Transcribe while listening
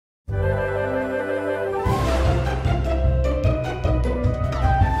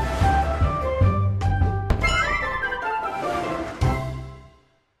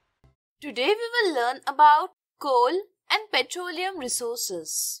Today we will learn about coal and petroleum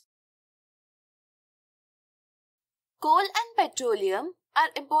resources. Coal and petroleum are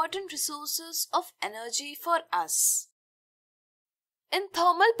important resources of energy for us. In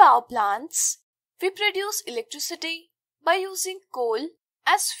thermal power plants, we produce electricity by using coal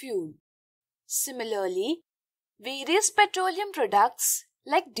as fuel. Similarly, various petroleum products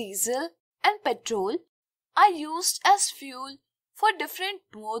like diesel and petrol are used as fuel for different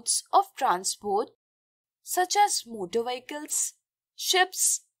modes of transport such as motor vehicles,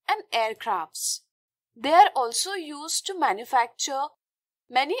 ships, and aircrafts. They are also used to manufacture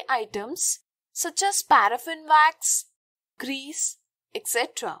many items such as paraffin wax, grease,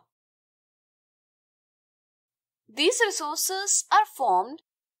 etc. These resources are formed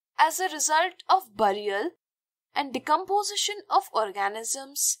as a result of burial and decomposition of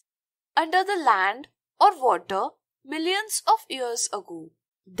organisms under the land or water millions of years ago.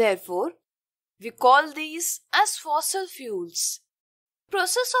 Therefore, we call these as fossil fuels. The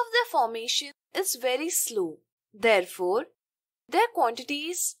process of their formation is very slow. Therefore, their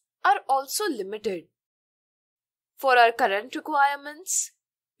quantities are also limited. For our current requirements,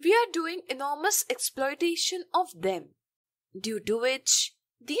 we are doing enormous exploitation of them, due to which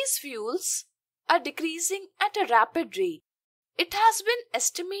these fuels are decreasing at a rapid rate. It has been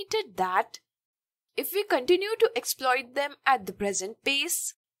estimated that if we continue to exploit them at the present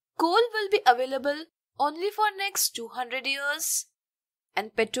pace, coal will be available only for next 200 years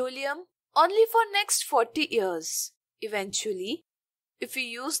and petroleum only for next 40 years. Eventually, if we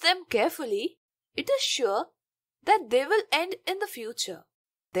use them carefully, it is sure that they will end in the future.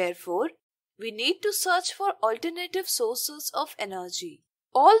 Therefore, we need to search for alternative sources of energy.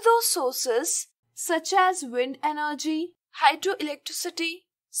 All those sources such as wind energy, hydroelectricity,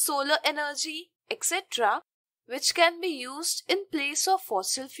 solar energy, etc., which can be used in place of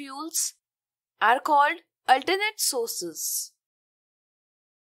fossil fuels, are called alternate sources.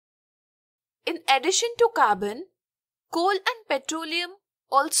 In addition to carbon, coal and petroleum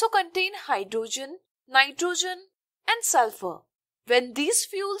also contain hydrogen, nitrogen, and sulfur. When these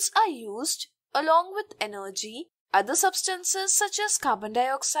fuels are used along with energy, other substances such as carbon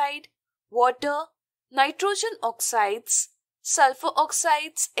dioxide, water, nitrogen oxides, sulfur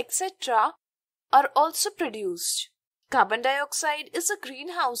oxides, etc. are also produced. Carbon dioxide is a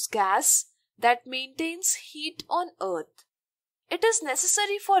greenhouse gas that maintains heat on Earth. It is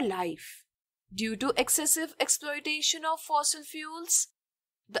necessary for life. Due to excessive exploitation of fossil fuels,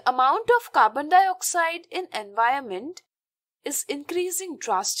 the amount of carbon dioxide in environment is increasing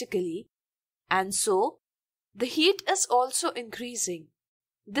drastically, and so the heat is also increasing.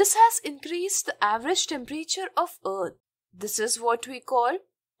 This has increased the average temperature of Earth. This is what we call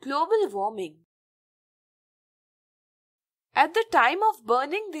global warming. At the time of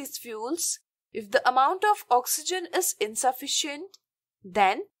burning these fuels, if the amount of oxygen is insufficient,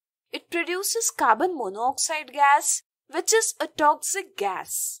 then it produces carbon monoxide gas, which is a toxic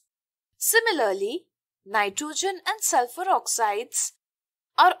gas. Similarly, nitrogen and sulfur oxides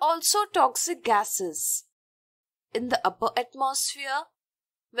are also toxic gases. In the upper atmosphere,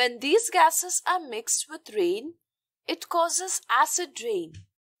 when these gases are mixed with rain, it causes acid rain.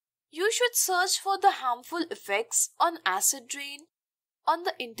 You should search for the harmful effects on acid rain on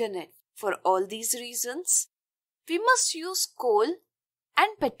the internet. For all these reasons, we must use coal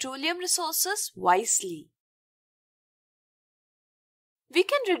and petroleum resources wisely. We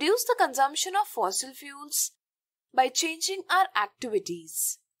can reduce the consumption of fossil fuels by changing our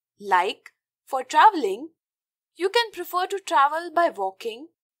activities. Like, for traveling, you can prefer to travel by walking,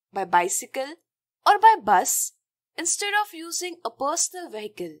 by bicycle, or by bus instead of using a personal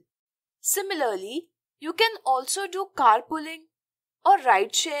vehicle. Similarly, you can also do carpooling or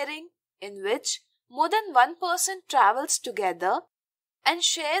ride sharing, in which more than one person travels together and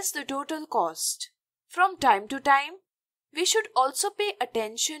shares the total cost. From time to time, we should also pay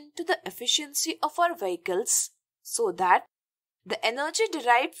attention to the efficiency of our vehicles so that the energy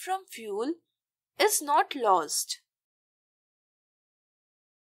derived from fuel is not lost.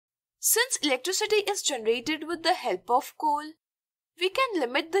 Since electricity is generated with the help of coal, we can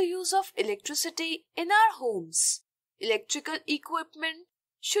limit the use of electricity in our homes. Electrical equipment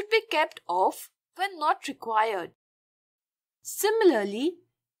should be kept off when not required. Similarly,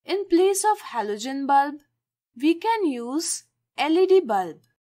 in place of halogen bulb, we can use LED bulb.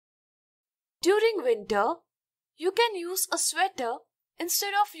 During winter, you can use a sweater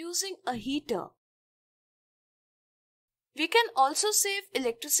instead of using a heater. We can also save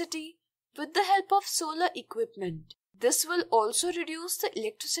electricity with the help of solar equipment. This will also reduce the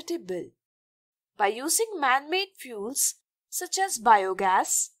electricity bill. By using man-made fuels such as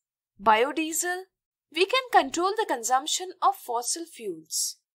biogas, biodiesel, we can control the consumption of fossil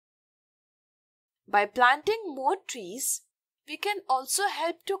fuels. By planting more trees, we can also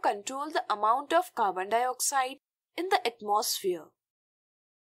help to control the amount of carbon dioxide in the atmosphere.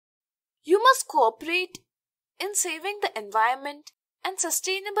 You must cooperate in saving the environment and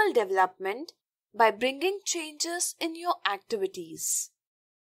sustainable development by bringing changes in your activities.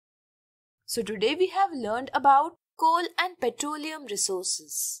 So today we have learned about coal and petroleum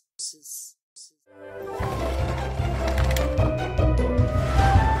resources.